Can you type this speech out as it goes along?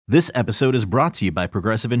This episode is brought to you by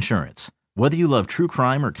Progressive Insurance. Whether you love true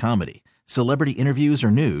crime or comedy, celebrity interviews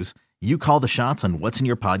or news, you call the shots on what's in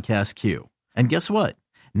your podcast queue. And guess what?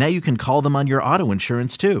 Now you can call them on your auto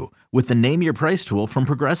insurance too with the Name Your Price tool from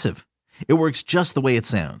Progressive. It works just the way it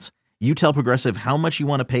sounds. You tell Progressive how much you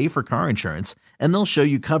want to pay for car insurance, and they'll show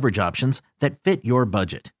you coverage options that fit your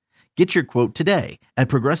budget. Get your quote today at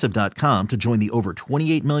Progressive.com to join the over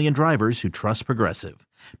 28 million drivers who trust Progressive.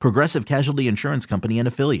 Progressive Casualty Insurance Company and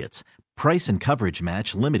Affiliates. Price and coverage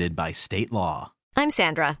match limited by state law. I'm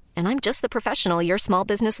Sandra, and I'm just the professional your small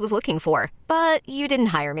business was looking for. But you didn't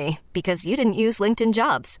hire me because you didn't use LinkedIn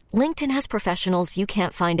Jobs. LinkedIn has professionals you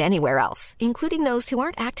can't find anywhere else, including those who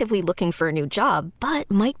aren't actively looking for a new job, but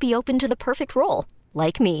might be open to the perfect role,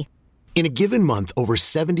 like me. In a given month, over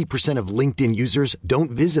 70% of LinkedIn users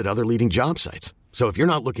don't visit other leading job sites. So if you're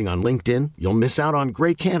not looking on LinkedIn, you'll miss out on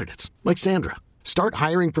great candidates like Sandra. Start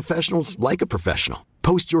hiring professionals like a professional.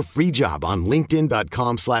 Post your free job on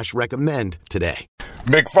linkedin.com/recommend today.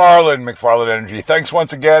 McFarland Energy. Thanks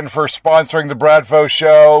once again for sponsoring the Bradfo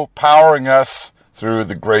Show, powering us through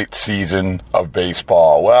the great season of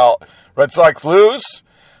baseball. Well, Red Sox lose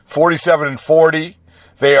 47-40.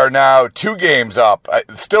 They are now 2 games up,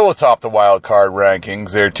 still atop the wild card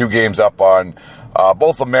rankings. They're 2 games up on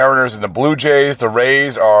both the Mariners and the Blue Jays. The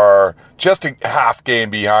Rays are just a half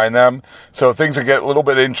game behind them. So things are getting a little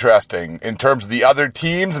bit interesting. In terms of the other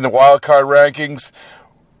teams in the wild card rankings,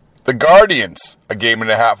 the Guardians, a game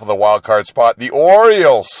and a half of the wild card spot. The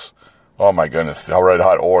Orioles, oh my goodness, how red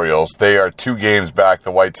hot Orioles. They are 2 games back,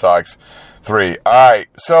 the White Sox 3. All right,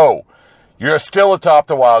 so you're still atop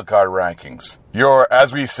the wild card rankings. You're,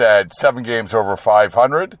 as we said, 7 games over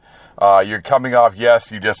 500. You're coming off, yes,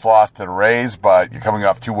 you just lost to the Rays, but you're coming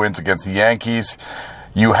off 2 wins against the Yankees.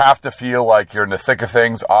 You have to feel like you're in the thick of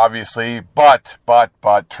things, obviously, but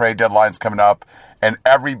trade deadline's coming up, and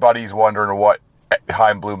everybody's wondering what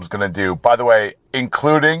Chaim Bloom's going to do. By the way,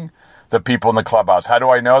 including the people in the clubhouse. How do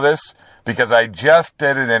I know this? Because I just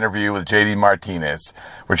did an interview with JD Martinez,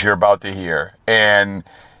 which you're about to hear, and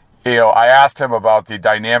I asked him about the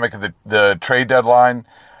dynamic of the trade deadline.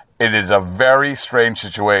 It is a very strange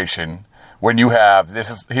situation when you have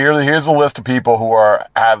here's a list of people who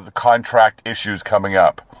have contract issues coming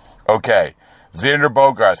up. Okay, Xander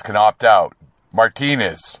Bogaerts can opt out.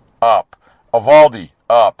 Martinez up. Eovaldi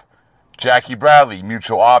up. Jackie Bradley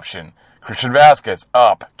mutual option. Christian Vasquez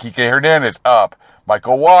up. Kike Hernandez up.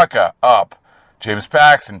 Michael Wacha up. James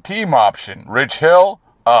Paxton team option. Rich Hill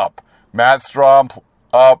up. Matt Strom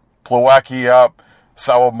up. Plawecki up,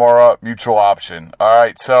 Sawamura, mutual option. All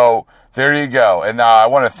right, so there you go. And I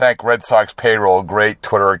want to thank Red Sox Payroll, a great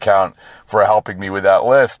Twitter account, for helping me with that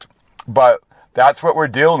list. But that's what we're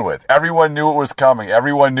dealing with. Everyone knew it was coming.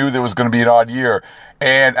 Everyone knew there was going to be an odd year.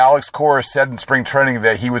 And Alex Cora said in spring training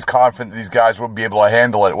that he was confident these guys would be able to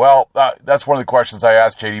handle it. Well, that's one of the questions I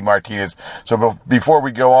asked JD Martinez. So before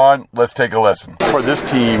we go on, let's take a listen. For this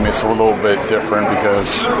team, it's a little bit different because,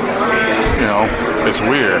 it's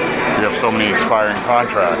weird. You have so many expiring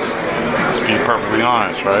contracts. Let's be perfectly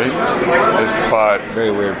honest, right? But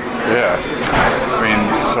very weird. Yeah. I mean,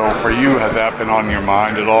 so for you, has that been on your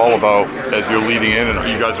mind at all about as you're leading in? And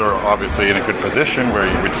you guys are obviously in a good position where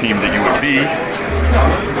you would seem that you would be.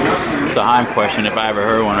 It's a Chaim question if I ever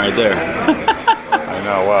heard one right there. I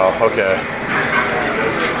know. Well, okay.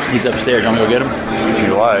 He's upstairs. You want me to go get him? If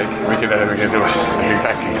you like, we can do it.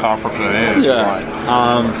 I can confer from the end. Yeah.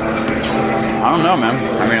 I don't know, man.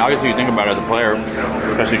 I mean, obviously you think about it as a player,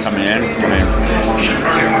 especially coming in. I mean,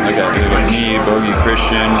 look at me, Bogey,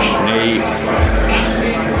 Christian, Nate,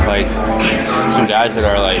 like some guys that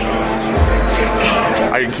are like.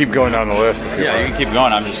 I can keep going down the list. You can keep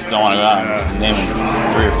going. I just don't want to go down. I'm naming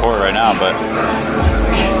 3 or 4 right now, but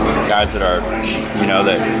guys that are,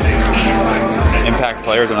 that impact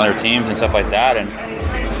players on other teams and stuff like that, and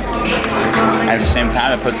at the same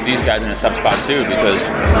time, it puts these guys in a tough spot too because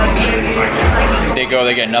they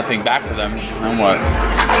get nothing back for them. And what?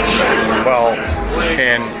 Well,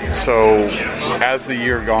 and so as the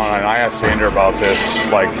year gone on, I asked Xander about this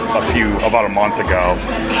about a month ago.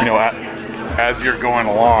 As you're going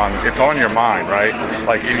along, it's on your mind, right?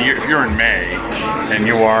 Like, if you're in May and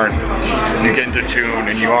you get into June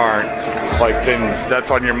and you aren't, then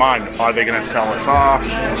that's on your mind. Are they going to sell us off?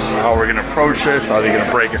 How are we going to approach this? Are they going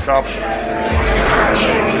to break us up?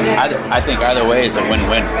 I think either way is a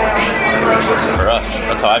win-win for us.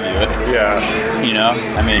 That's how I view it. Yeah.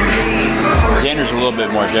 I mean, Xander Xander's a little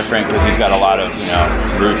bit more different because he's got a lot of,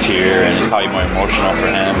 roots here, and it's probably more emotional for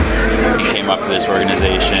him. He came up to this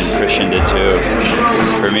organization. Christian did too.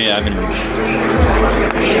 For me, I've been 1,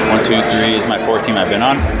 2, 3 is my 4th team I've been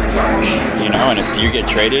on. And if you get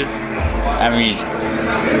traded, I mean,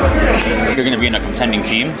 you're going to be in a contending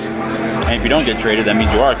team. And if you don't get traded, that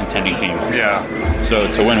means you are a contending team. Yeah. So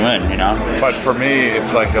it's a win-win, But for me,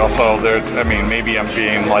 it's like also maybe I'm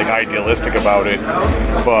being like idealistic about it,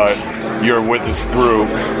 but you're with this group,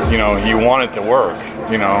 you want it to work,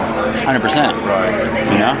 100%. Right.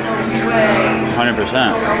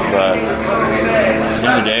 100%. But at the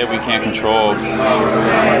end of the day, we can't control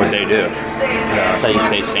what they do. That's how you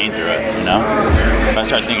stay sane through it, If I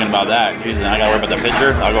start thinking about that, geez, I got to worry about the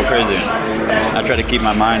pitcher, I'll go crazy. I try to keep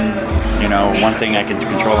my mind, one thing I can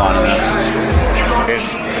control on in this.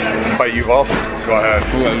 But you've also, go ahead.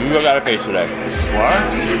 Who I got to face today? What?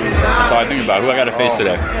 That's all I think about. Who I got to face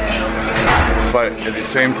today? But at the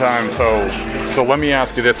same time, so let me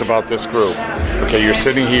ask you this about this group. Okay, you're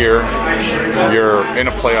sitting here, you're in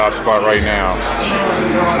a playoff spot right now.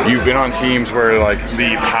 You've been on teams where like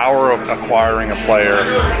the power of acquiring a player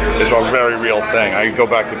is a very real thing. I go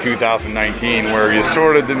back to 2019 where you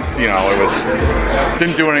sort of didn't,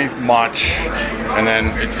 didn't do any much, and then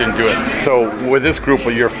it didn't do it. So with this group,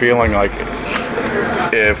 you're feeling like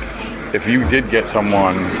if you did get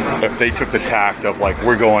someone, if they took the tact of like,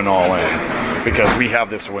 we're going all in because we have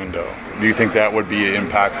this window, do you think that would be an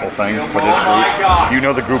impactful thing for this group? You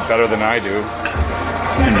know the group better than I do.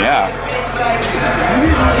 Yeah.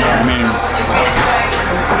 I mean,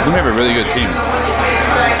 we have a really good team.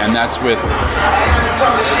 And that's with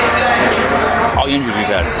all the injuries we've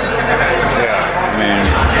had. Yeah. I mean,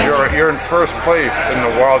 you're in first place in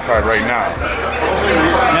the wild card right now.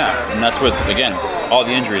 Yeah, and that's with, again, all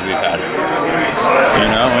the injuries we've had. When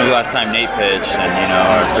was the last time Nate pitched and,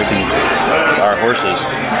 our horses?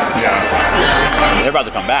 Yeah. They're about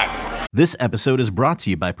to come back. This episode is brought to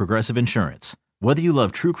you by Progressive Insurance. Whether you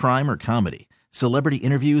love true crime or comedy, celebrity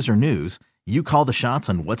interviews or news, you call the shots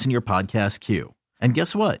on what's in your podcast queue. And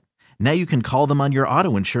guess what? Now you can call them on your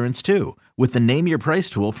auto insurance too with the Name Your Price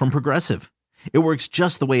tool from Progressive. It works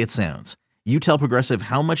just the way it sounds. You tell Progressive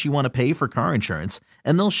how much you want to pay for car insurance,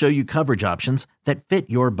 and they'll show you coverage options that fit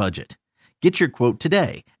your budget. Get your quote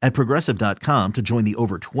today at Progressive.com to join the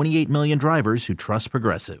over 28 million drivers who trust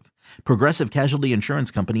Progressive. Progressive Casualty Insurance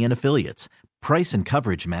Company and Affiliates. Price and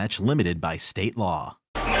coverage match limited by state law.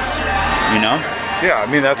 Yeah,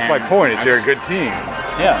 I mean, that's my point, is you're a good team.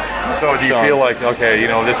 Yeah. So do you feel like, okay,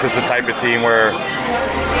 this is the type of team where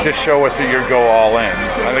just show us that you go all in?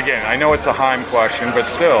 And again, I know it's a Heim question, but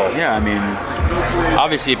still. Yeah, I mean,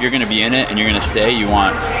 obviously if you're going to be in it and you're going to stay, you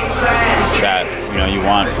want that, you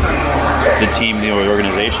want the team, the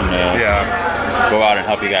organization to go out and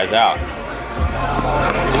help you guys out.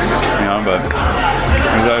 But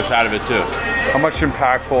there's the other side of it too. How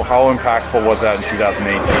impactful was that in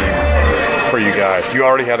 2018 for you guys? You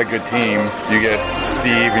already had a good team. You get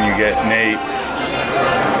Steve and you get Nate.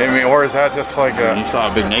 I mean, or is that just like you saw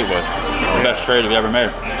how big Nate was. The best trade we ever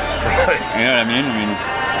made. Right. You know what I mean?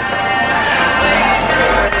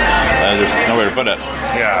 There's no way to put it.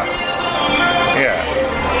 Yeah.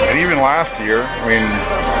 And even last year, I mean,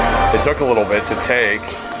 it took a little bit to take.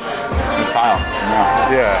 It's Kyle.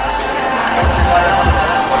 Yeah.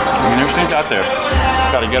 I mean, there's things out there.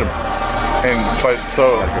 Just got to get them.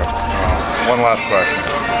 One last question.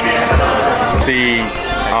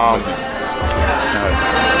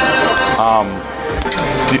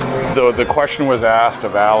 The question was asked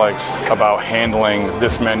of Alex about handling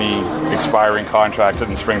this many expiring contracts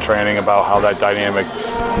in spring training, about how that dynamic.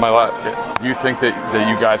 Do you think that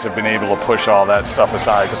you guys have been able to push all that stuff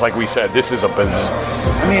aside? Because, like we said, this is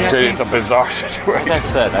it's a bizarre situation. Like I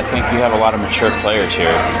said, I think you have a lot of mature players here.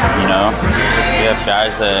 You have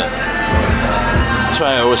guys that. That's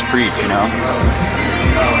why I always preach. I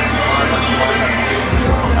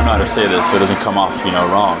don't know how to say this so it doesn't come off,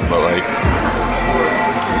 wrong, but like.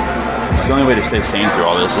 It's the only way to stay sane through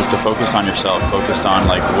all this is to focus on yourself, focus on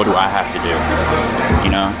like, what do I have to do,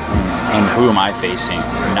 and who am I facing,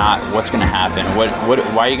 not what's going to happen. Why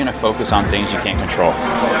are you going to focus on things you can't control?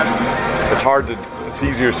 It's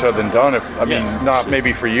easier said than done. Not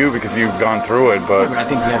maybe for you because you've gone through it, but I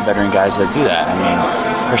think you have veteran guys that do that. I mean,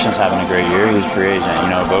 Christian's having a great year; he's a free agent.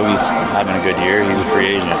 Bogey's having a good year; he's a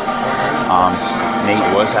free agent.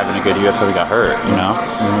 Nate was having a good year until he got hurt. I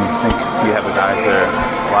think you have a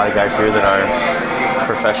lot of guys here that are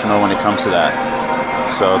professional when it comes to that,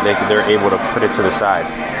 so they're able to put it to the side.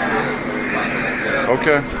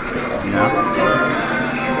 Okay.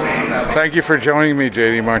 Thank you for joining me,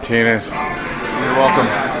 JD Martinez. You're welcome.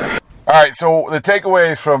 All right, so the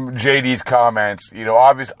takeaways from JD's comments,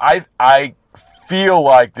 obviously, I feel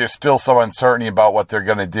like there's still some uncertainty about what they're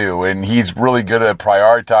going to do, and he's really good at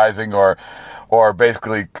prioritizing or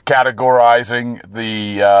basically categorizing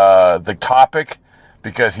the topic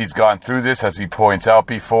because he's gone through this, as he points out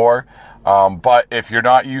before. But if you're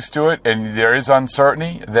not used to it and there is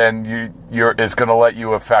uncertainty, then it's going to let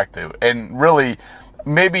you affect it. And really,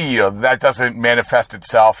 maybe that doesn't manifest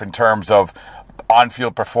itself in terms of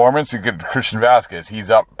on-field performance. You get Christian Vasquez. He's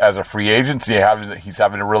up as a free agent. So he's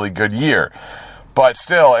having a really good year. But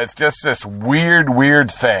still, it's just this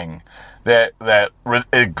weird thing that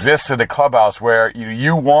exists in the clubhouse where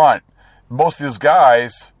you want most of those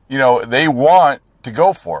guys, they want to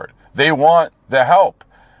go for it. They want the help.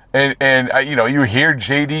 And you hear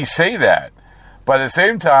JD say that. But at the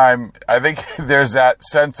same time, I think there's that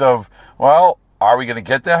sense of, well, are we going to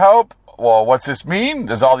get the help? Well, what's this mean?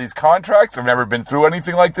 There's all these contracts. I've never been through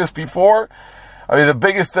anything like this before. I mean, the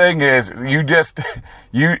biggest thing is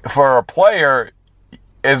for a player,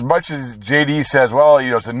 as much as JD says, well,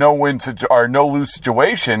 it's a no-win or no-lose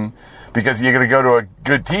situation because you're going to go to a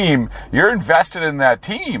good team, you're invested in that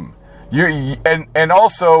team. And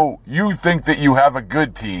also, you think that you have a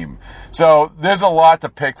good team. So there's a lot to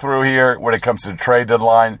pick through here when it comes to the trade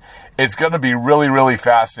deadline. It's going to be really, really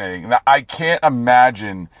fascinating. Now, I can't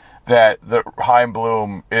imagine that the Chaim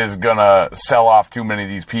Bloom is going to sell off too many of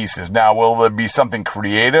these pieces. Now, will there be something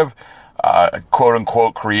creative,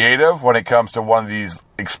 quote-unquote creative, when it comes to one of these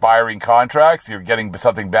expiring contracts? You're getting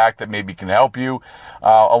something back that maybe can help you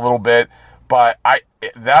a little bit. But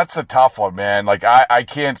that's a tough one, man. Like, I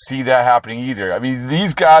can't see that happening either. I mean,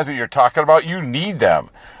 these guys that you're talking about, you need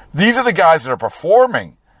them. These are the guys that are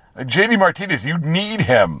performing. JD Martinez, you need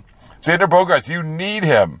him. Xander Bogaerts, you need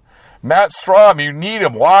him. Matt Strom, you need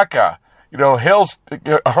him. Waka, Hill's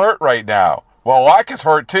hurt right now. Well, Waka's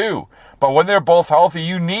hurt too. But when they're both healthy,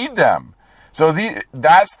 you need them. So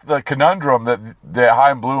that's the conundrum that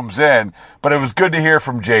Chaim Bloom's in. But it was good to hear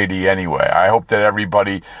from JD anyway. I hope that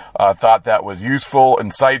everybody thought that was useful,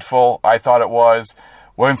 insightful. I thought it was.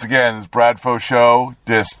 Once again, this Bradfo Show.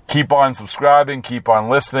 Just keep on subscribing, keep on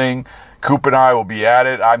listening. Coop and I will be at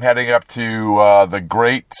it. I'm heading up to the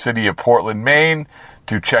great city of Portland, Maine,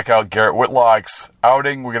 to check out Garrett Whitlock's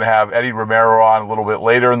outing. We're going to have Eddie Romero on a little bit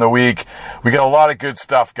later in the week. We got a lot of good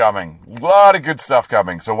stuff coming.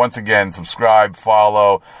 So once again, subscribe,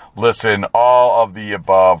 follow, listen, all of the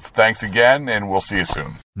above. Thanks again, and we'll see you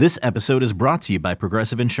soon. This episode is brought to you by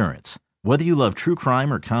Progressive Insurance. Whether you love true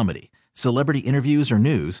crime or comedy, celebrity interviews or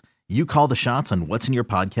news, you call the shots on what's in your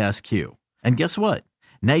podcast queue. And guess what?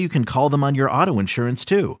 Now you can call them on your auto insurance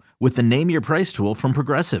too with the Name Your Price tool from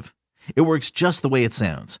Progressive. It works just the way it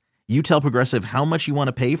sounds. You tell Progressive how much you want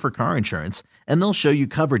to pay for car insurance, and they'll show you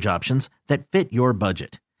coverage options that fit your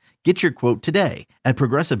budget. Get your quote today at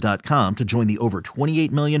Progressive.com to join the over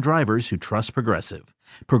 28 million drivers who trust Progressive.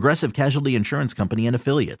 Progressive Casualty Insurance Company and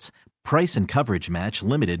Affiliates. Price and coverage match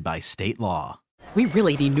limited by state law. We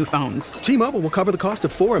really need new phones. T-Mobile will cover the cost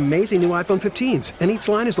of 4 amazing new iPhone 15s, and each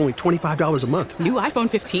line is only $25 a month. New iPhone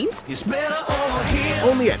 15s? It's better over here.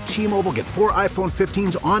 Only at T-Mobile, get 4 iPhone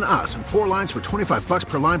 15s on us and 4 lines for $25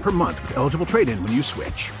 per line per month with eligible trade-in when you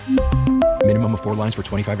switch. Minimum of 4 lines for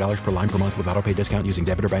 $25 per line per month with autopay discount using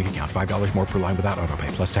debit or bank account. $5 more per line without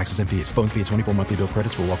autopay, plus taxes and fees. Phone fee at 24 monthly bill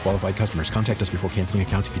credits for well-qualified customers. Contact us before canceling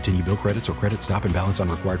account to continue bill credits or credit stop and balance on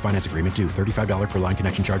required finance agreement due. $35 per line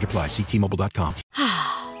connection charge applies. See T-Mobile.com.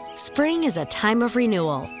 Spring is a time of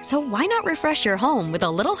renewal, so why not refresh your home with a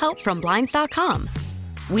little help from Blinds.com?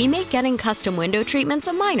 We make getting custom window treatments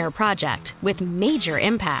a minor project with major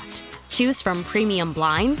impact. Choose from premium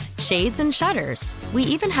blinds, shades, and shutters. We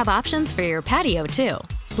even have options for your patio, too.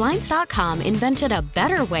 Blinds.com invented a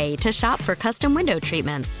better way to shop for custom window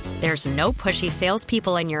treatments. There's no pushy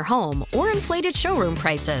salespeople in your home or inflated showroom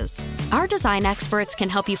prices. Our design experts can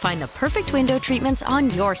help you find the perfect window treatments on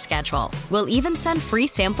your schedule. We'll even send free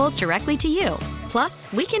samples directly to you.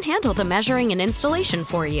 Plus, we can handle the measuring and installation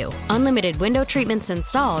for you. Unlimited window treatments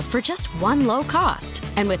installed for just one low cost.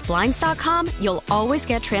 And with Blinds.com, you'll always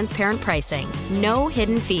get transparent pricing. No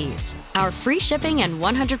hidden fees. Our free shipping and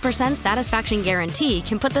 100% satisfaction guarantee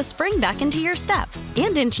can put the spring back into your step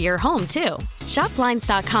and into your home, too. Shop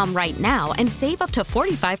Blinds.com right now and save up to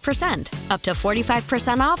 45%. Up to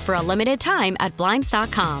 45% off for a limited time at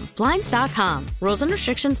Blinds.com. Blinds.com. Rules and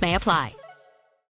restrictions may apply.